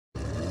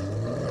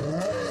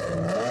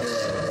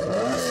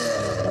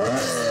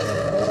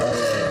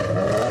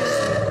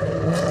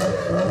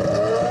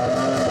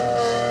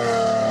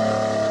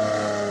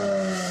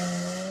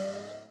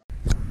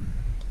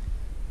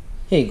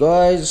Hey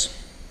guys,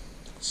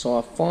 so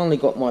I finally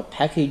got my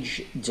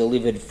package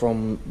delivered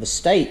from the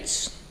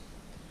States,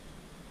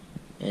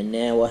 and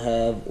now I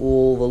have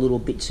all the little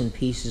bits and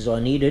pieces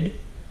I needed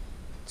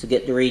to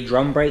get the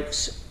drum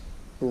brakes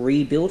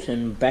rebuilt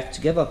and back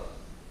together.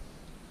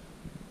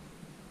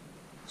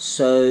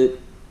 So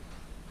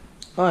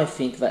I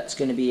think that's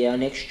going to be our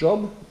next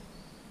job,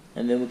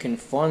 and then we can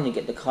finally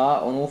get the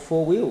car on all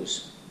four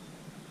wheels.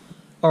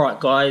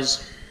 Alright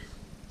guys,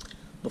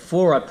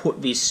 before I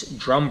put this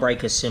drum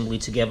brake assembly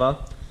together,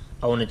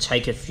 I want to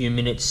take a few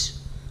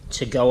minutes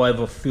to go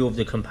over a few of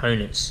the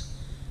components,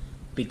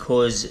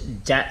 because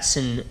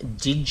Datsun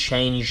did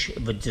change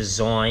the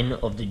design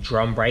of the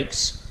drum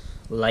brakes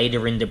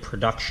later in the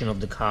production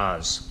of the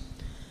cars.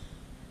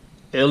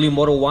 Early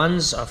model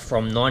ones are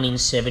from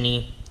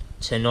 1970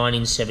 to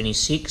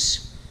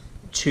 1976,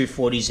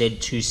 240Z,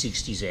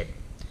 260Z.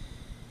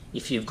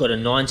 If you've got a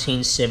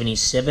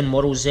 1977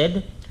 Model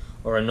Z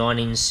or a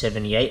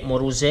 1978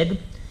 Model Z,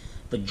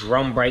 the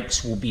drum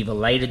brakes will be the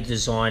later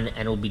design and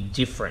it'll be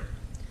different.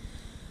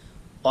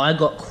 I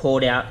got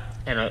caught out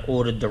and I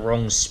ordered the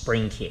wrong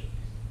spring kit.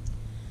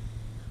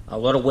 A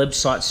lot of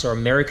websites are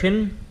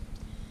American,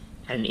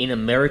 and in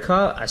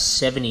America a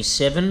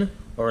 77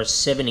 or a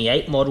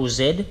 78 Model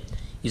Z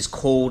is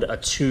called a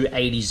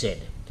 280Z.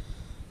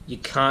 You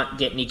can't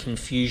get any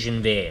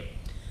confusion there.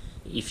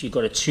 If you've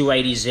got a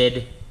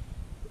 280Z,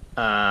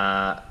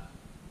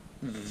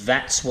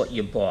 that's what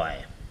you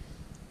buy,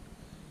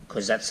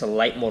 because that's a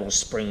late model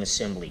spring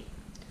assembly.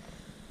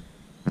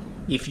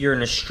 If you're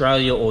in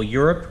Australia or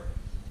Europe,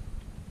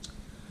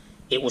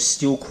 it was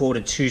still called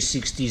a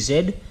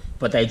 260Z,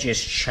 but they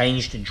just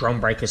changed the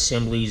drum brake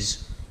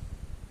assemblies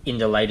in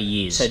the later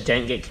years, so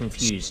don't get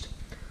confused.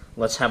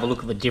 Let's have a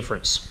look at the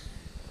difference.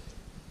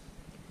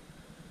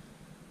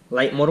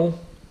 Late model,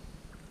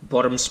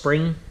 bottom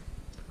spring,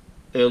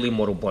 early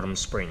model bottom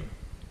spring.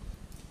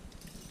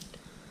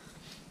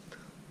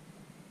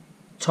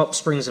 Top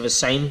springs are the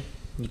same,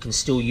 you can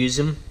still use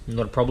them,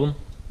 not a problem.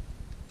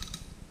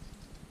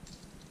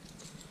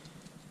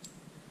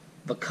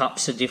 The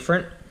cups are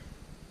different.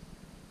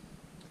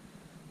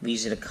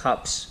 These are the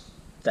cups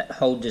that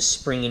hold the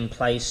spring in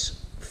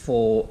place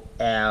for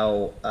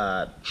our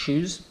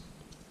shoes.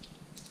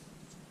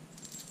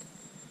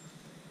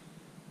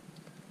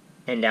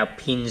 And our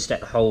pins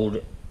that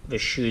hold the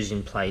shoes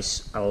in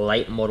place. A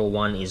late model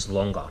one is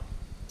longer.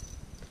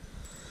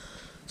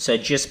 So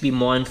just be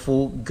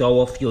mindful, go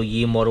off your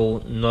year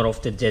model, not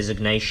off the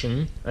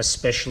designation,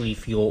 especially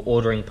if you're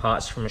ordering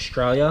parts from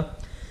Australia,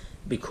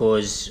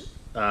 because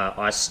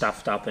I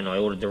stuffed up and I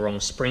ordered the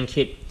wrong spring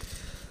kit.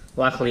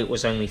 Luckily it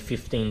was only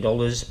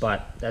 $15,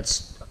 but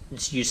it's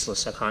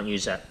useless, I can't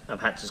use that.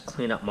 I've had to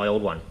clean up my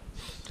old one.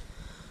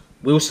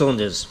 Wheel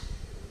cylinders.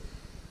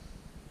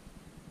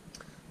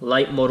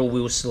 Late model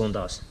wheel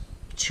cylinders,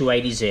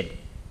 280Z.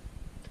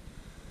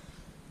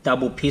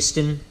 Double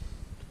piston,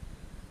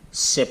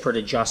 separate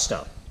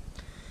adjuster.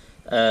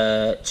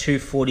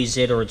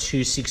 240Z or a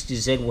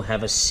 260Z will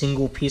have a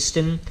single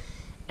piston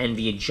and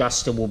the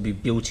adjuster will be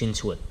built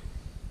into it.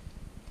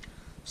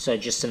 So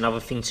just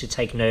another thing to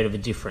take note of the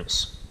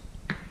difference.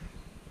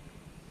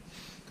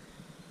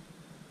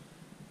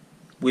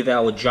 With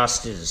our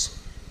adjusters,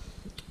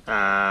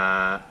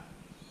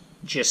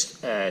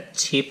 just a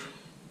tip,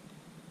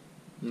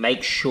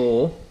 make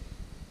sure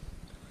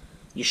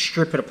you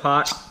strip it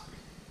apart.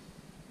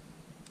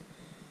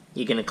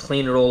 You're going to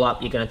clean it all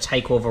up, you're going to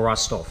take all the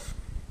rust off.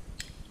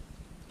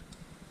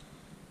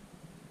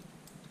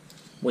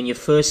 When you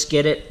first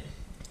get it,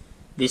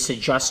 this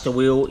adjuster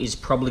wheel is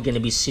probably going to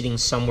be sitting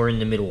somewhere in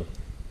the middle,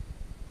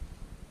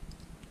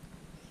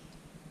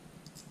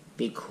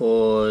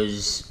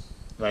 because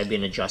they've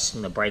been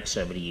adjusting the brakes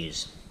over the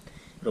years.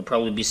 It'll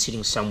probably be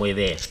sitting somewhere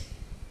there.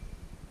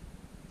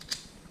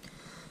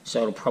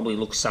 So it'll probably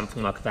look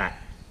something like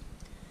that.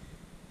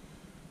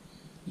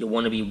 You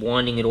want to be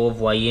winding it all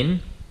the way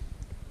in.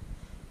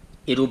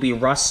 It'll be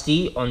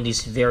rusty on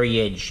this very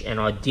edge, and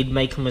I did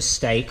make a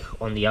mistake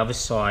on the other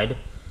side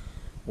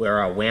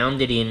where I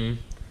wound it in.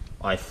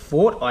 I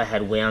thought I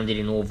had wound it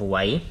in all the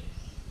way,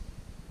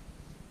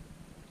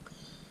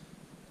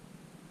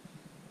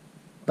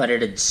 but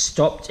it had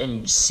stopped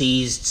and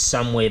seized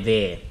somewhere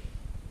there.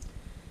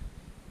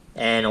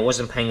 And I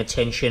wasn't paying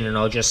attention and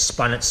I just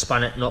spun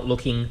it, not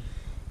looking,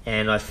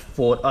 and I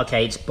thought,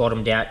 okay, it's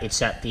bottomed out,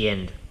 it's at the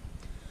end.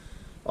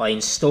 I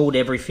installed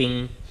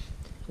everything.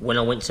 When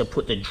I went to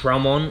put the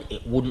drum on,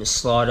 it wouldn't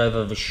slide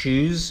over the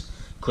shoes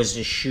because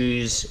the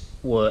shoes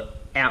were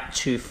out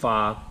too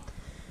far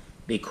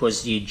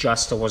because the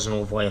adjuster wasn't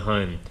all the way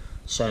home.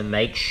 So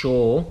make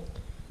sure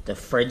the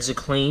threads are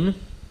clean,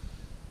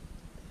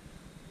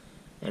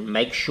 and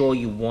make sure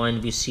you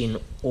wind this in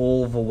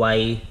all the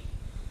way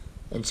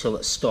until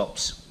it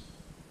stops.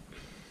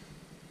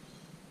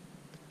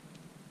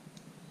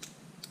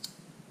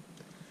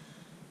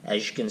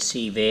 As you can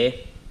see there,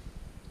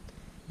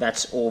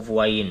 that's all the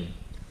way in.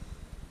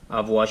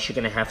 Otherwise you're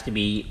going to have to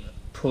be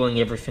pulling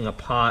everything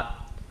apart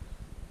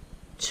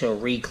to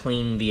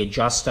re-clean the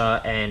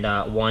adjuster and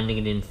winding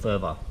it in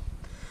further.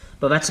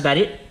 But that's about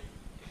it.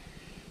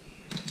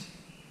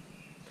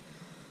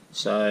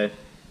 So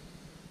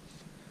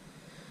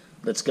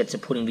let's get to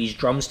putting these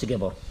drums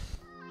together.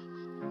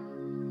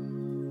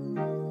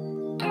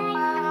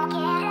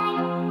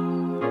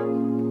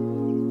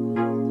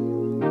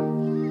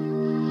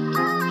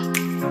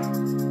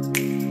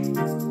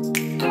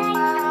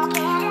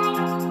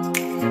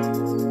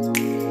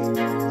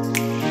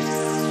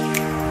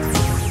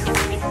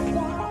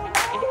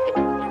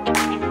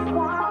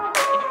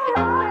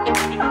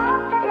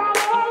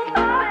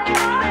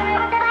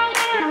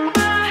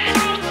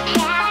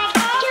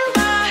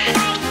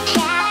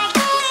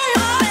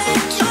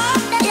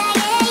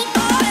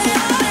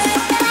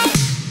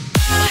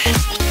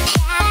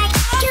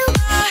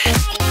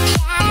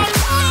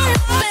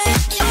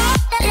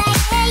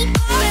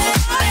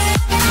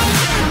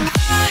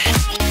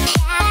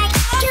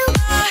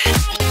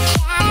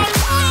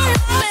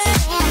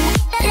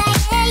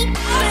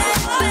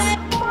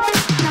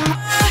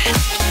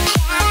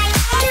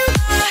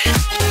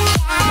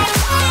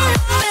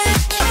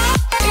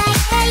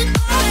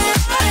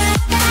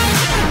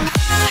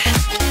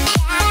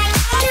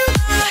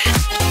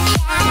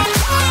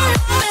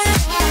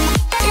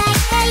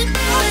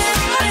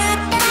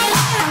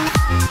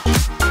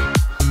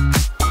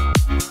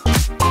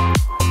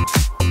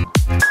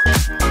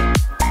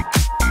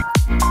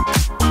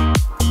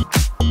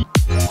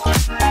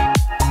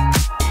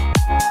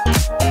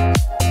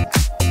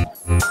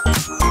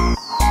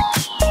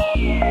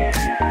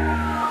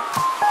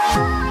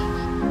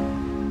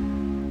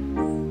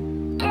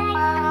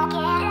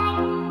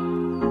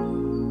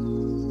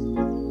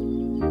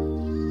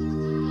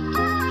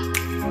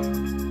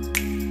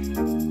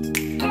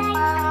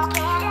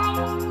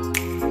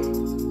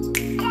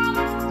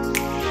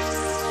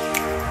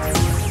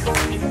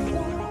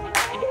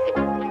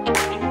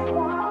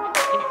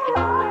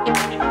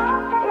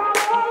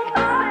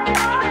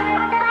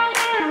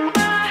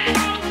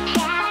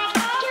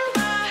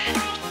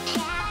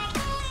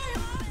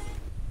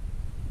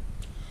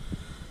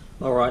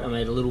 Alright, I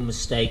made a little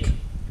mistake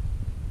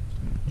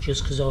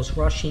just because I was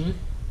rushing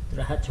that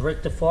I had to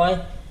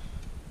rectify.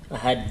 I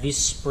had this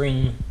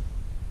spring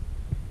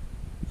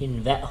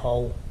in that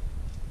hole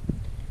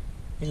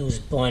and it was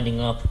binding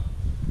up,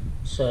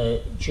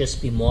 so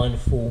just be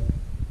mindful,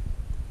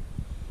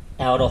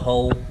 outer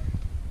hole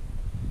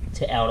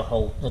to outer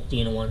hole, not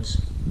the inner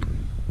ones.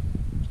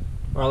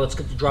 Alright, let's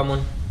get the drum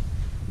on.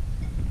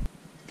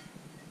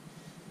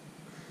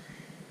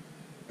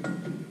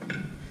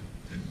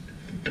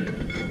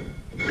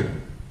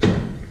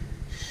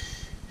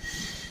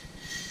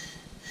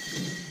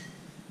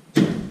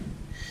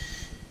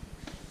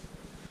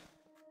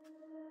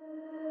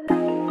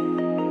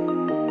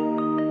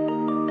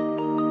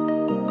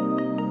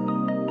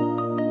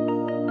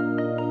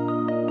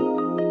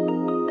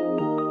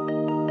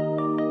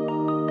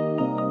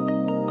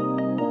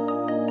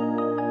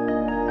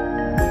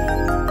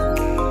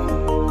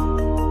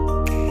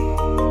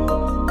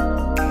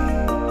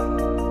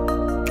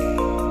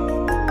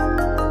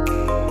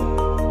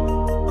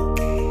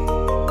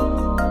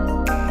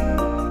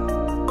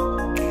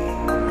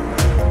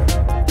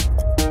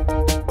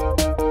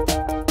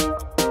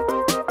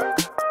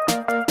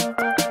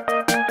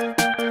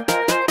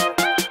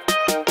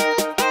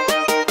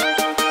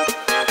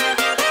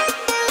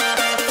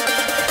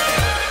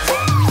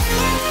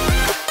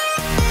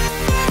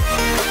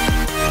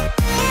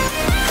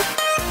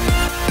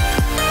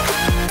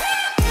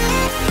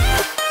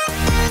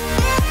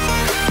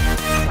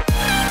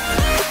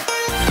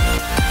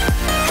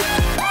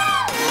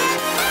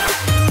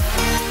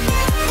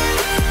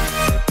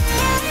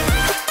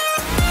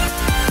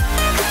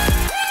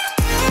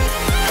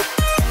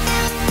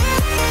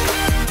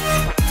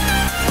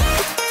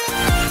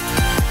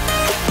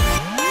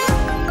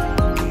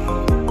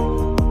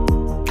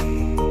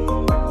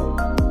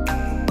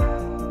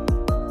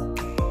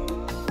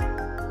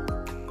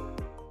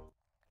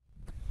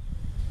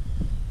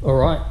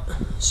 Alright,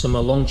 so my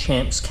long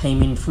champs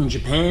came in from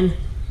Japan.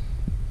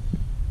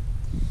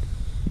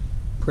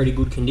 Pretty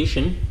good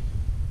condition.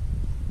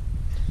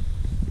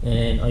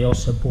 And I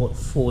also bought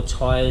 4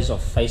 tyres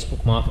off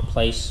Facebook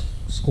Marketplace.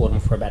 Scored them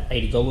for about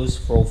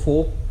 $80 for all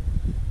 4.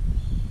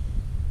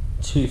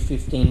 2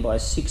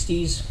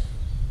 15x60s.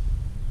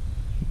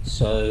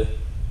 So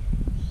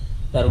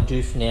that'll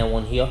do for now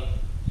on here.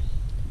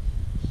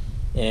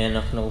 And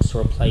I can also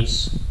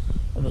replace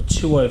the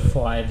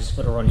 205s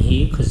that are on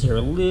here because they're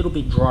a little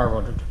bit dry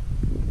rotted.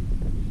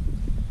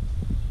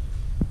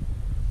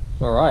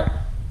 Alright,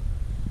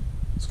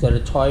 let's go to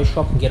the tyre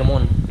shop and get them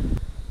on.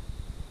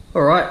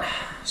 Alright,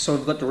 so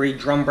we've got the rear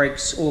drum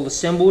brakes all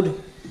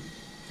assembled,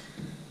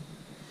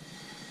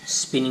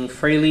 spinning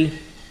freely,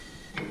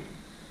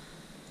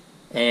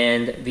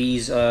 and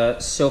these are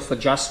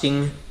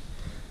self-adjusting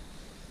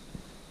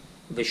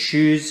the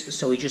shoes,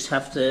 so we just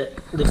have to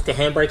lift the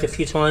handbrake a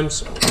few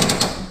times.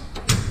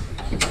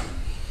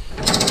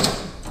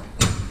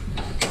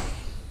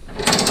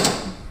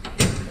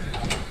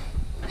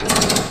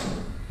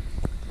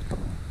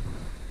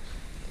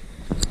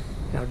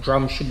 Our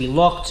drum should be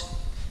locked,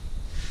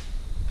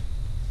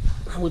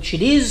 which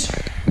it is.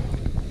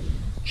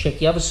 check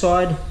the other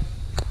side.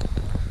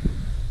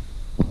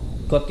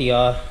 Got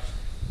the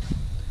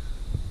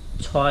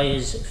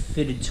tyres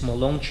fitted to my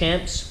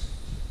Longchamps,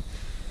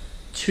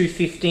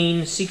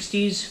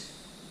 215/60s.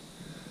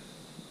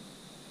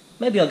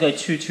 Maybe I'll go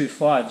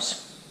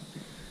 225s.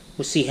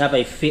 We'll see how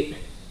they fit.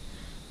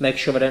 Make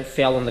sure I don't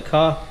foul on the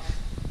car.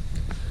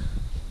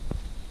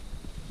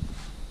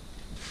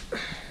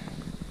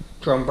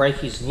 Drum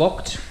brake is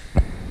locked.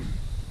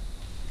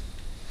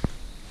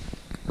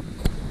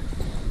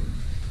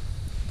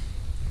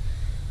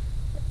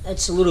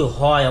 It's a little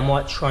high. I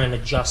might try and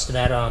adjust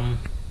that,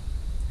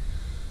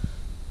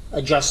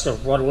 adjust the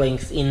rod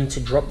length in to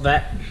drop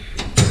that.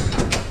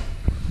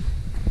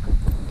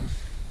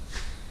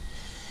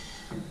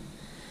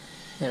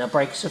 And our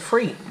brakes are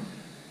free.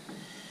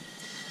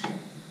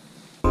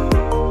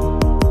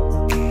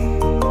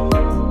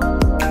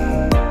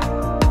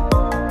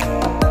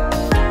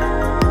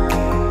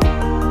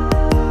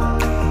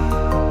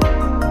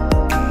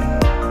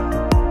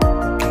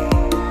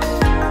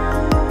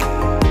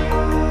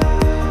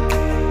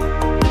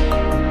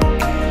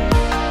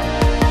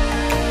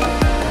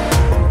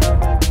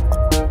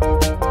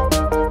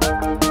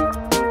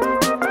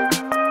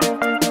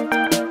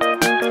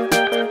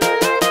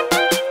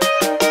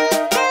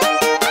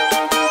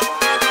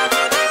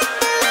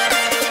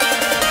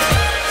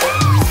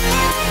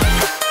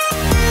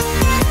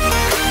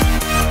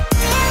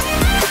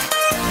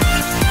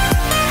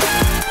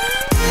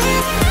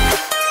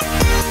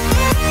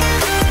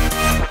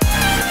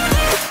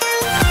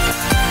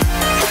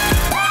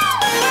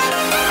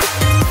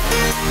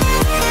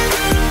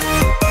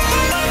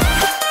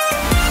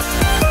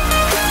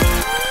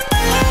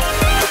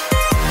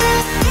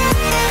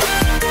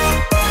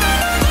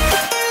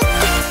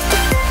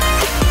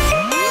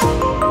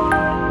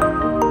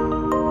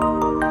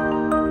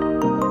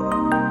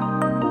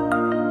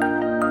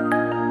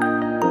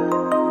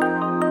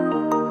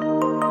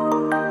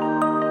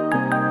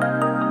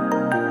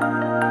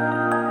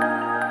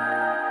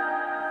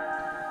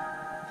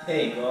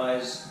 Hey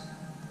guys,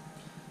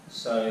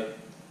 so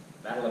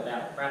that'll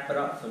about wrap it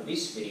up for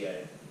this video.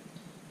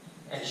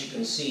 As you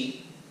can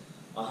see,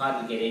 I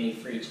hardly get any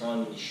free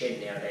time in the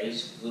shed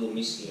nowadays, a little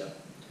miss here,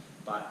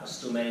 but I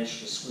still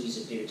manage to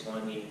squeeze a bit of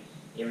time in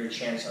every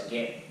chance I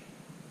get.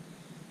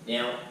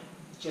 Now,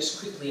 just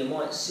quickly, you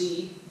might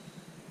see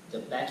the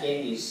back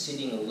end is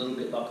sitting a little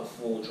bit like a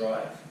four-wheel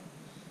drive.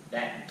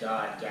 That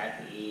guard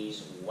gap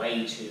is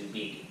way too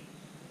big.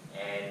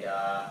 And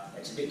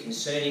it's a bit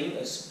concerning,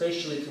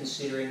 especially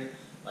considering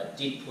I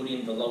did put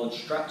in the lowered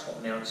strut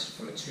top mounts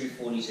from a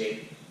 240Z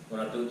when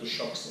I built the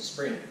shocks and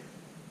spring.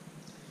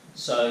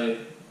 So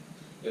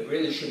it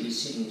really should be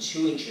sitting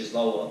 2 inches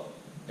lower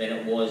than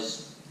it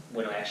was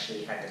when I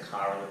actually had the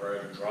car on the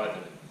road and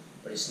driving it.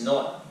 But it's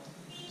not.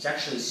 It's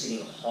actually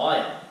sitting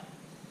higher.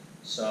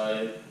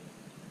 So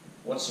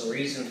what's the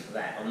reason for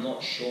that? I'm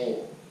not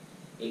sure.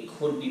 It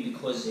could be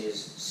because there's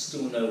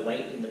still no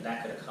weight in the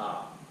back of the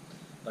car,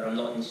 but I'm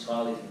not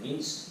entirely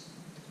convinced,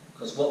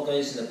 because what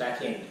goes in the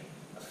back end?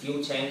 A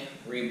fuel tank,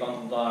 rear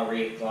bumper bar,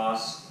 rear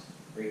glass,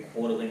 rear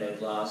quarter window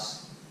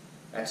glass.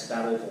 That's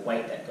about all the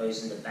weight that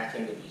goes in the back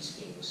end of these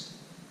things.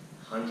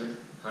 100,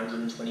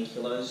 120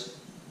 kilos.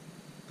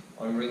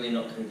 I'm really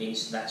not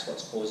convinced that's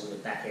what's causing the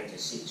back end to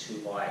sit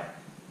too high.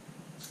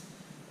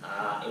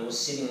 It was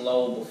sitting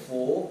lower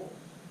before,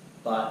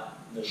 but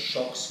the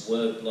shocks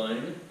were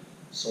blown,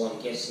 so I'm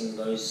guessing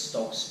those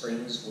stock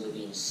springs would have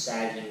been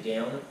sagging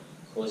down,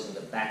 causing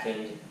the back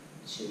end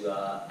to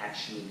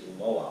actually be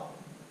lower.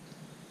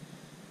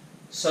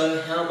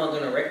 So how am I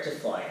going to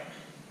rectify it?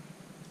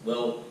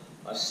 Well,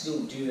 I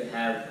still do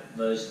have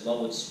those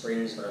lowered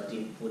springs that I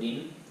didn't put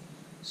in,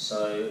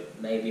 so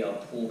maybe I'll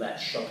pull that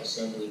shock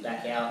assembly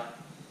back out,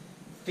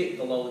 fit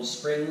the lowered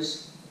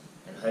springs,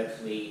 and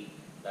hopefully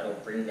that'll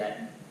bring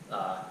that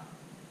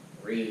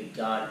rear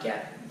guard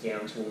gap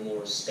down to a more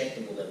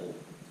respectable level.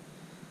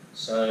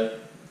 So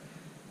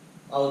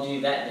I'll do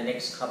that in the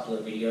next couple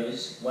of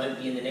videos. Won't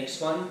be in the next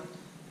one,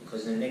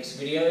 because in the next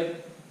video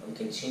I'm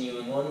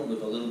continuing on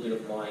with a little bit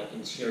of my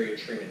interior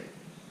trimming.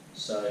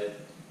 So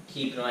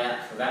keep an eye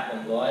out for that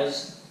one,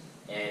 guys,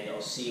 and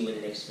I'll see you in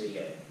the next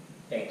video.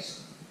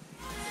 Thanks.